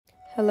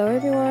Hello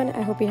everyone,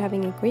 I hope you're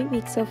having a great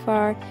week so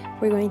far.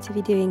 We're going to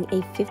be doing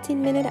a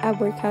 15-minute ab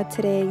workout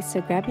today,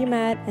 so grab your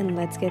mat and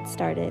let's get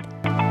started.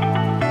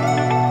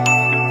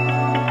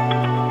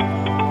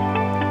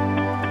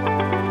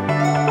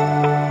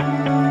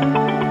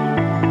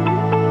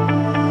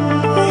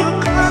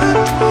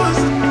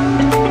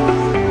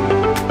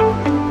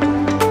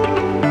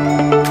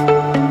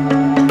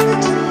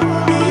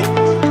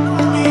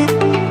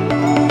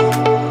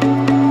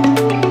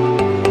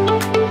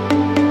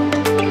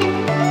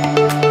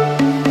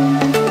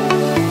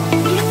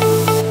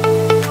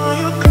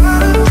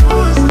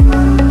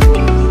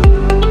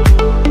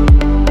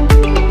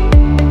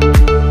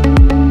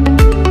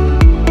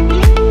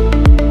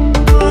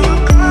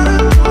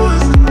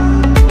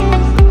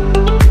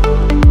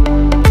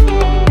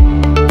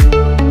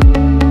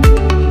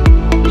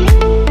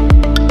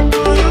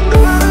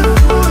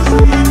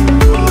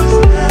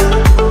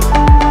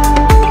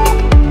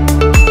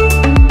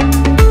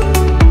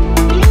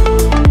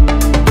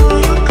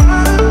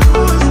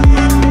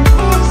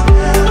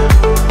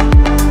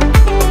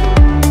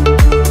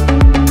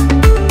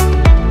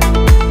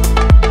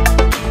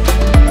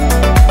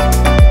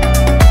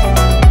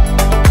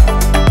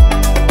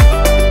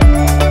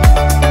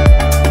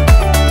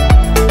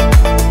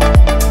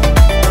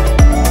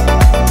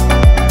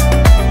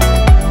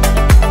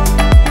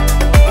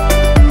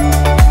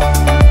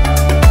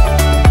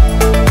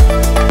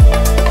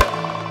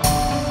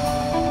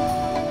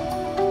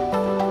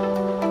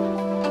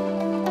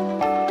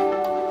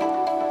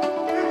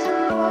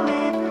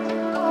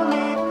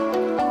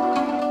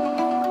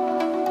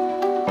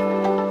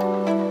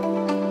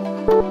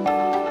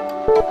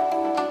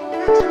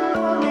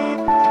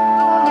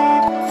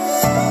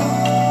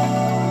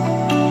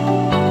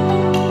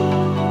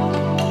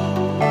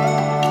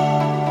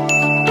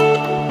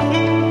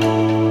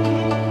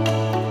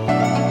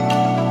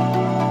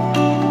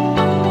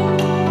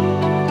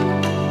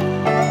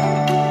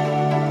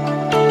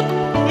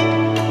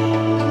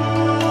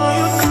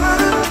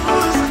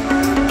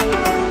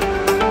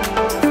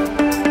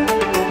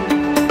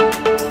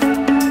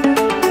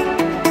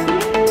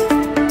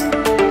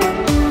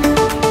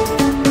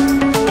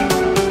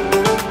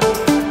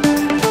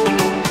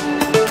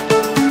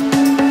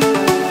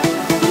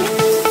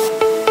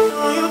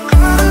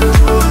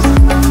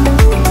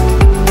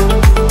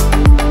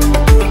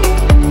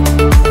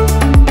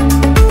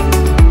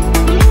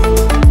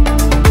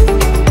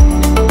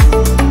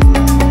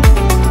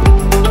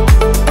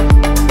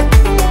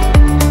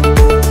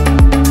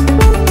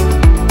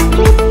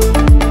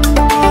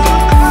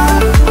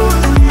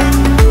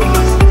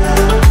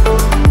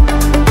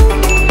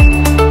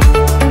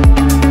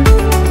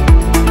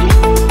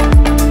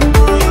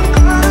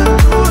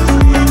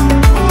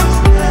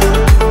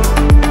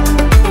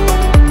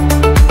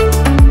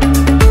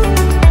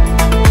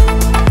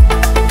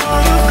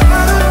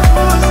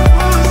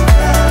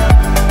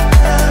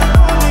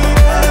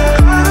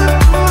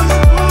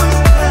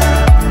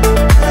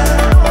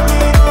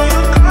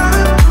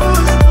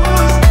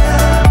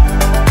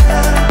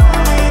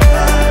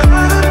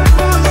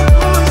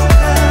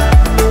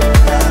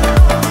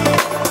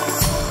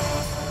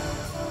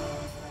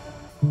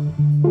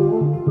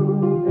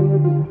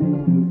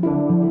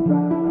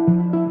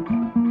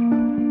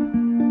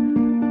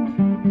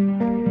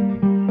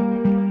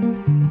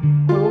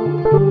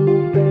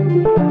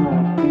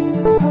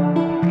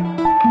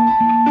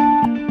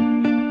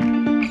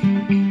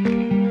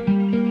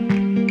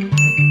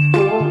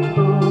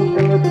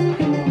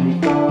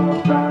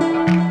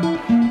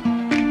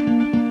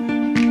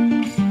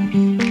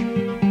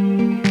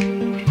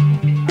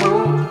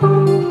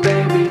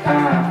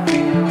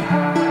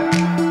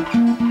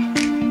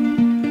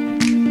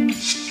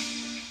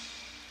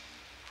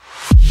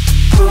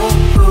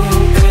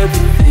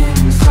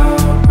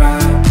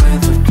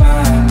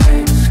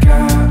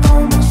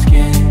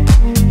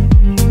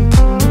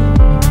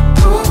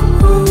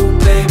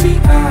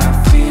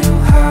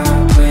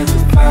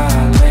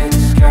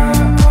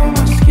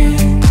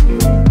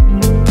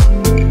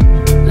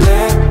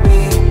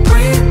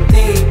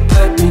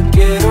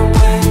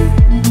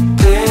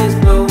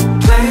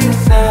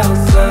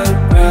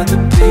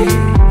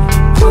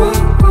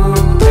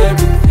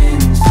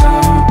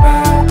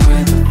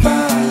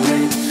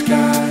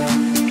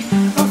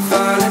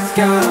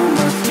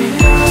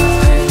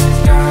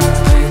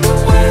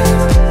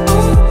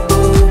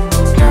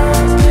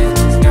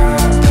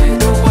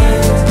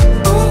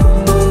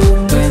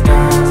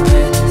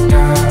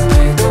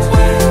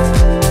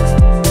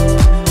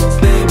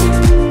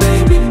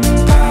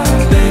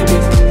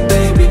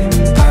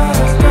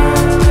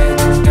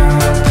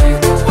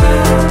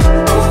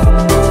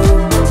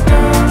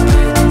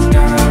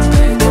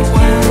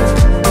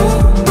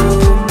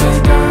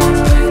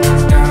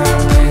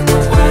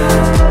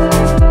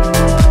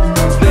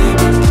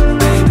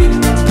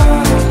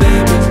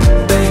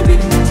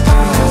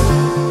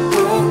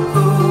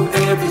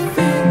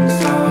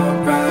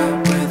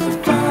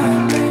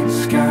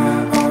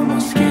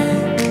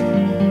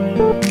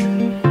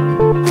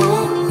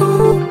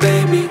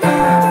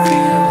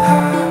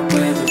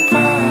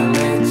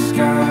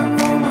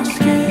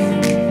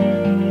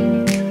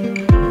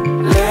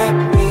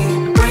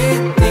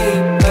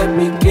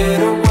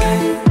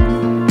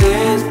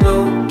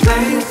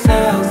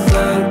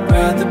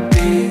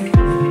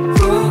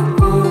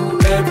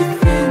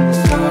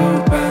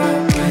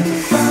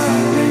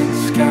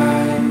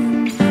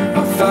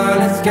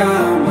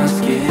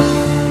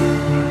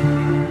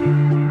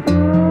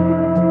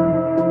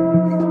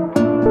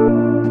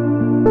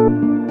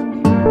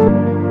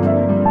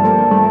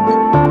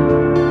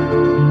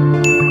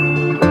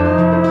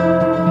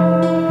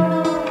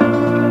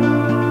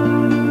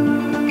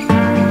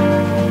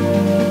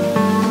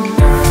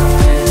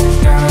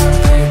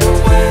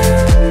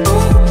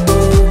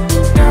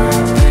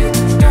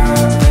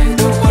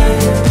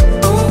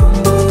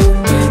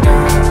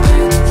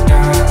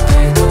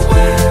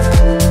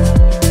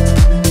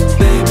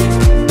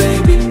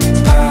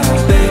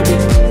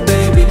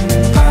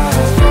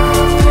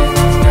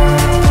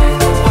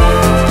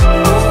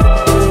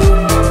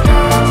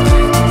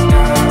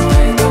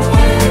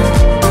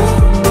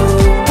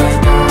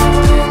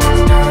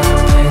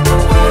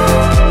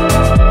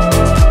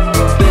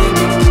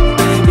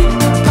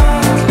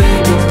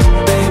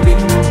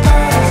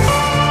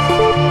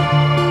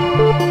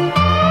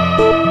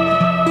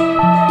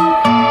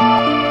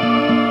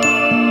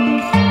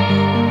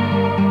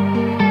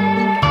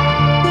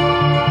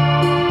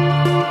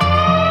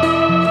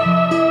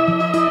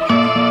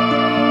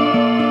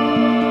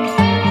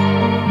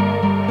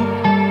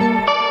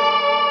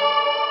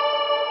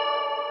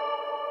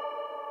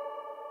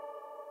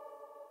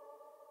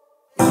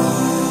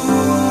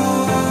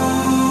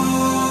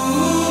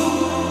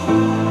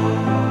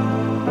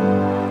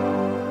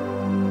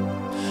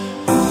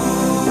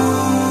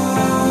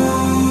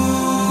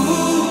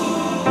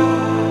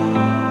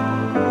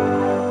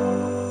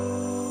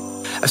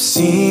 I've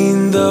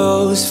seen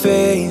those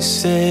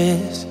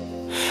faces,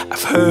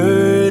 I've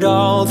heard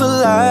all the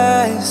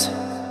lies,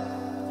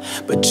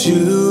 but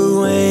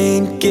you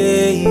ain't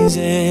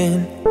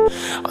gazing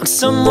on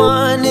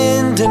someone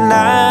in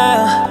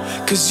denial.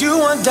 'Cause you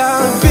want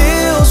dollar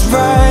bills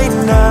right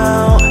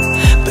now,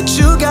 but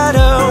you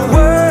gotta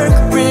work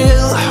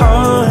real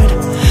hard.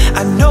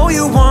 I know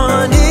you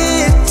want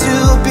it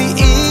to be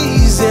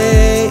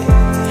easy,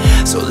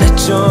 so let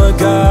your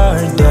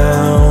guard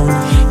down.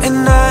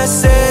 And I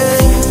said,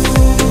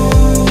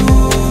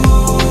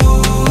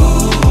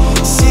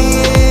 see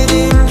it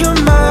in your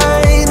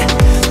mind,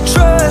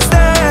 trust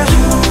that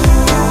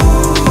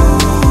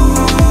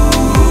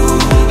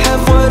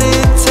have what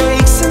it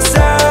takes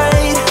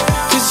inside,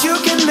 'cause you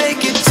can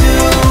make it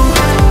too.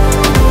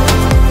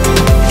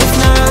 If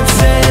not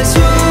says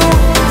who,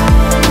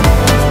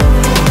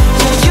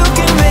 yeah, you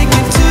can make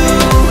it too.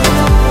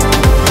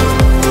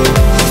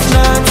 If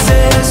not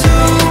says who,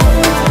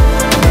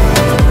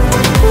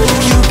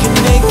 you can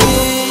make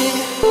it.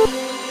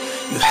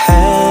 You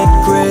had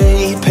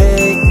great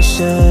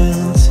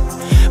patience,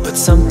 but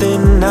something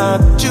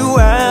knocked you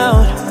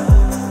out.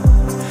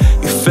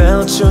 You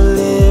felt your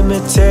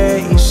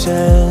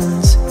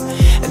limitations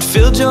and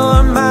filled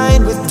your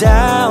mind with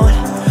doubt.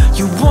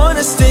 You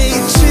wanna stay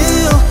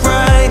chill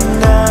right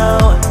now,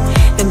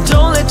 and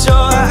don't let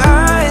your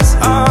eyes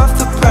off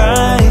the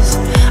prize.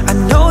 I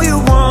know you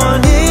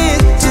want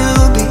it to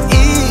be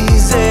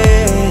easy,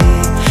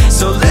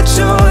 so let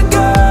your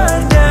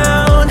guard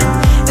down.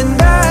 And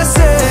I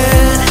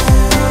said,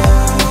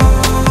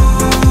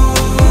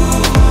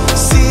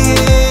 see it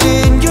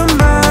in your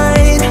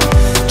mind,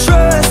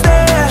 trust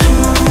that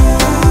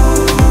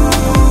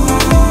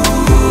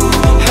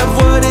have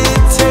what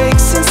it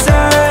takes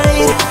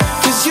inside,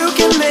 'cause you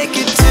can make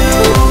it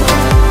too.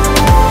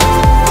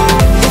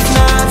 If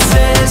not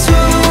says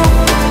who,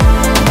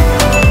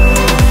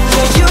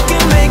 yeah, you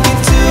can make it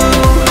too.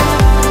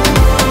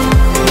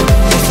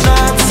 If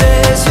not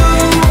says who,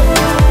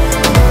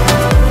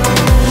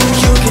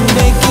 you can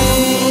make it.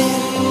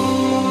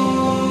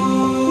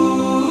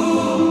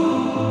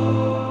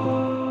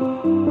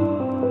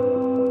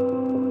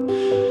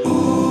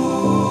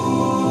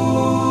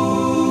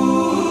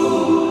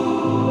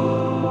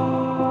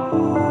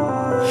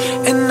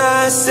 And I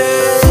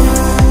said,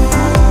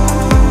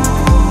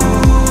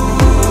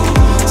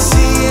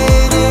 see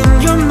it in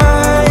your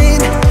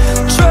mind,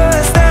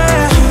 trust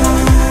that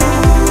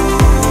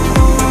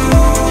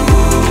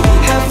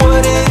have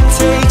what it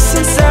takes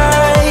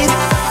inside,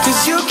 'cause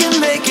you can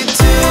make it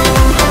too.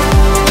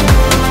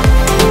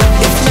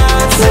 If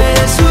not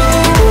says who,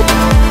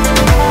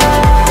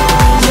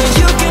 yeah,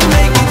 you can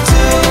make it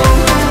too.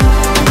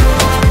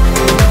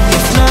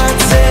 If not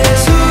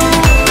says who,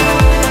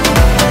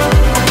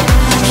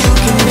 you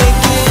can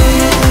make it.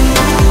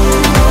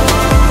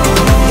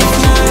 If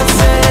not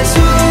says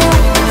who,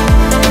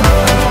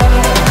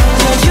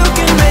 yeah, you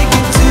can make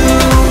it too.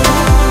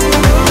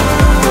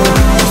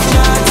 If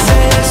not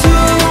says who,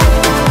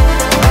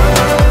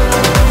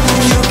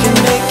 you can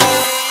make it.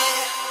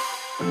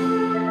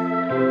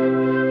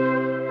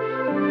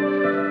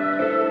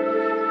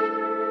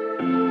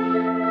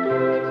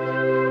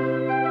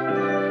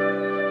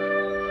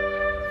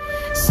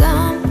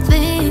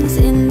 Something's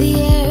in the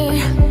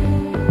air,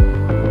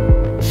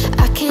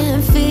 I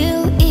can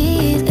feel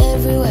it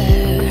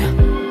everywhere.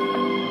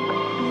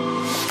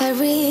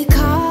 Every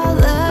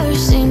color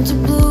seems to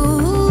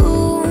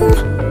bloom,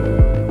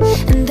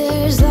 and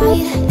there's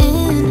light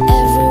in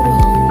every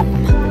room.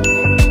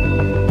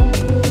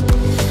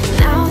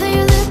 Now that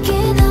you're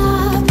looking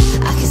up,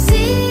 I can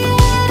see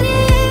it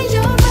in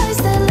your eyes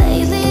that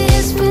lately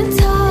it's been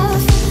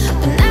tough.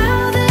 But now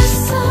the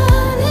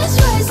sun is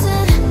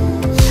rising,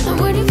 and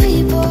we're new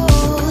people.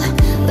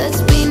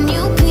 Let's be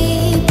new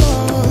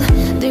people.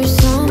 There's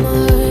summer.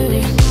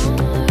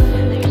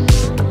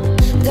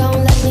 Don't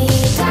let me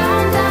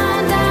down, down,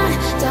 down.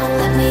 Don't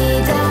let me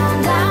down,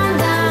 down,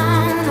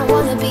 down. I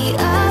wanna be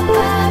up,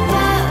 up,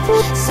 up,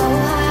 so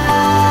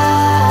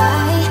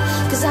high.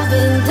 'Cause I've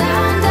been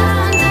down,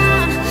 down,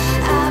 down.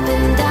 I've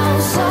been down,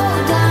 so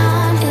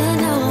down, and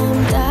now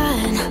I'm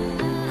done.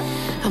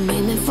 I'm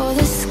aiming for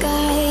the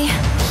sky.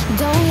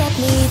 Don't let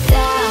me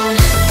down.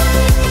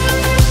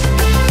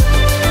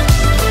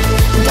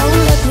 Don't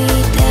let me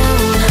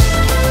down.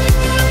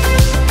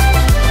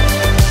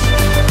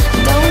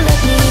 Don't let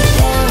me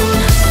down.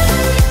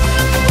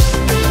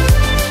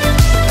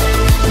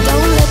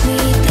 Don't let me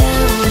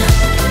down.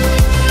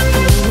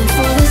 I'm aiming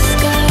for the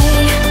sky.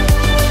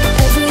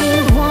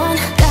 Everyone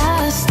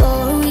got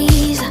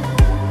stories,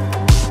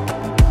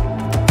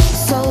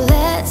 so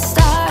let's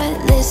start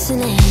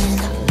listening.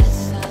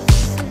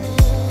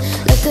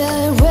 Let the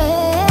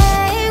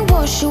rain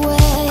wash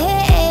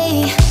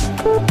away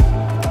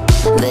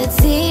the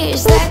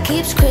tears that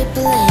keeps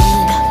crippling.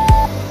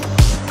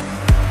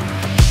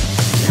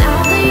 Now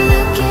that you're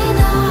looking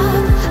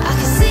up, I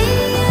can see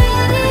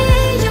it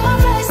in your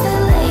eyes that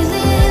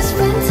lately it's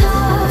been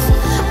tough.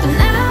 But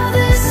now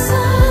the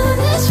sun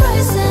is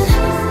rising,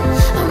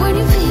 and we're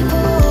new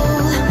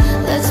people.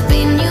 Let's be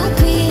new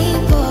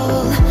people.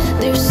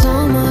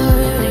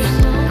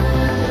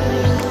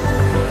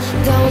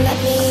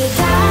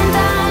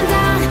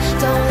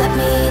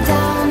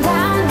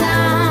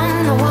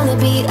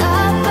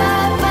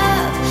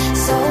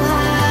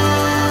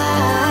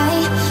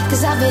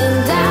 been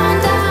down,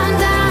 down,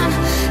 down.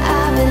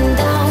 I've been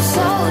down,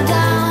 so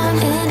down,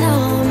 and now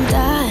I'm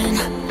done.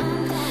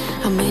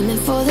 I'm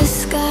aiming for the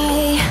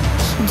sky.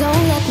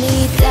 Don't let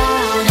me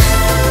down.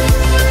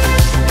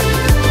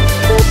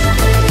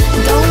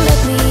 Don't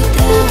let me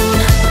down.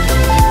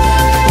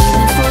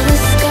 Aiming for the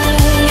sky.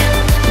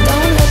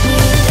 Don't let me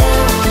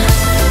down.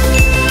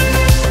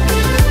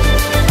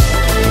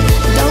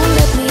 Don't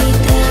let me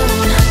down.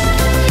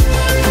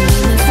 I'm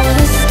aiming for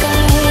the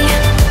sky.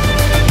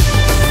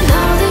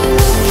 Now they're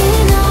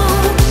looking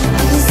up.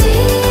 I can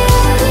see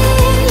it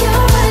in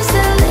your eyes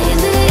that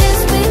lately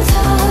it's been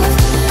tough.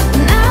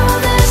 But now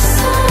the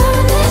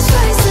sun is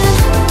rising,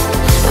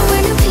 and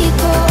we're new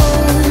people.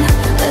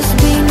 Let's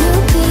be new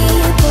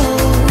people.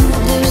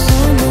 There's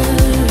so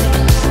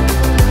much.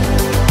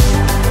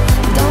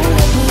 Don't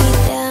let me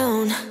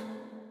down.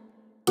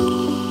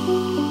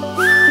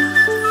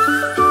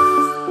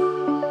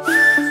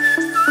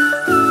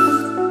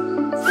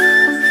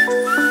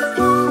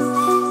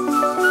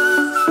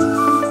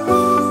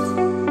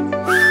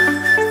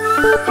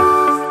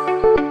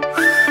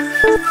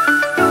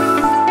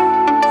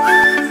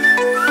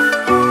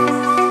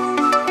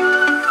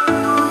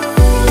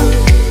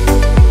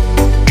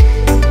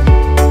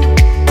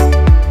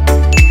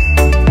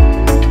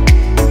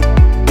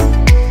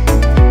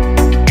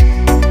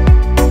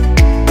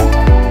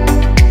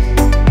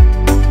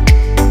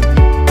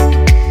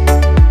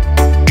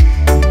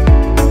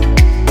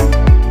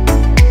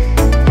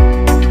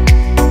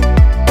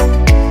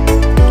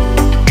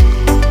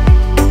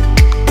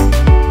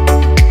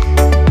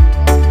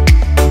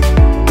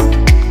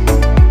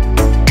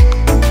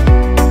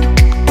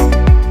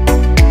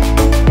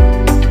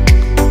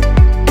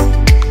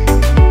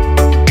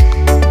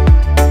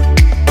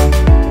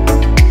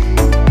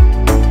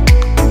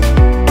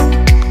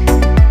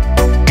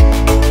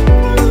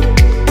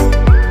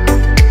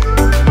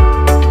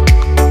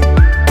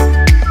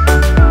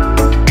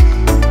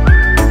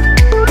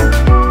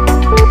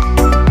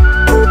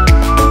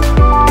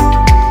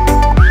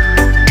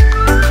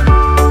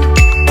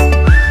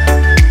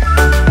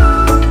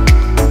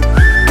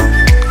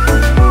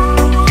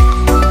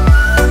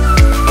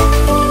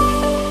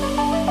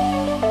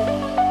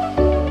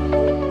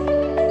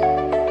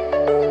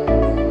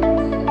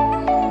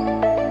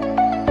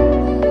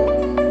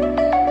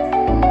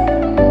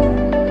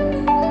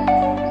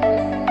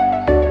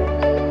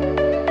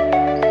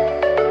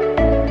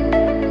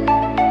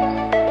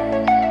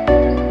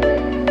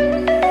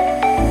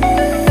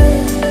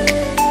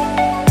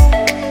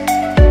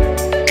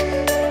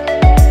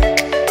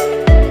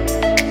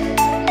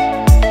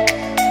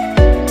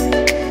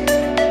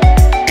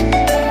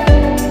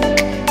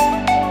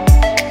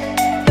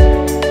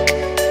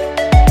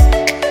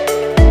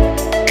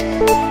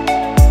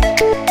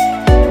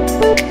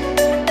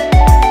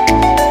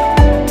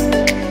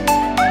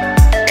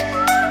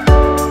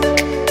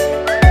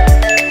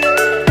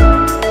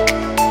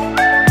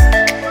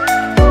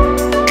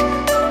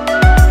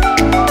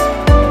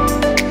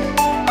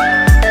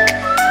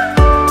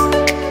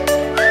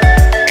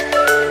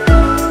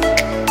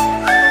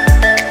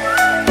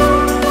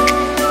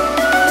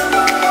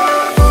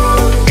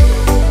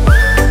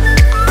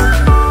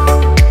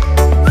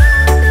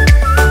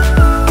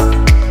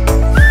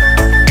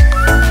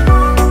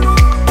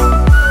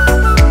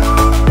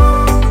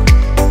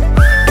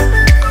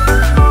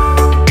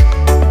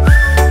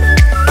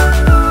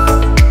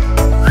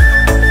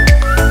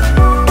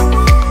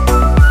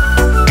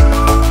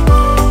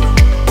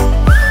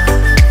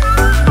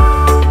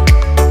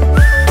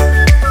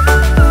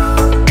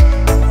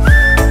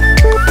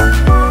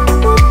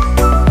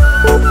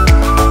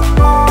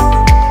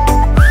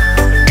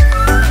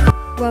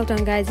 Well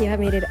done, guys. You have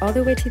made it all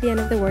the way to the end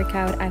of the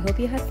workout. I hope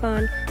you had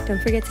fun.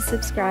 Don't forget to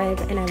subscribe,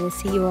 and I will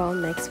see you all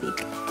next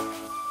week.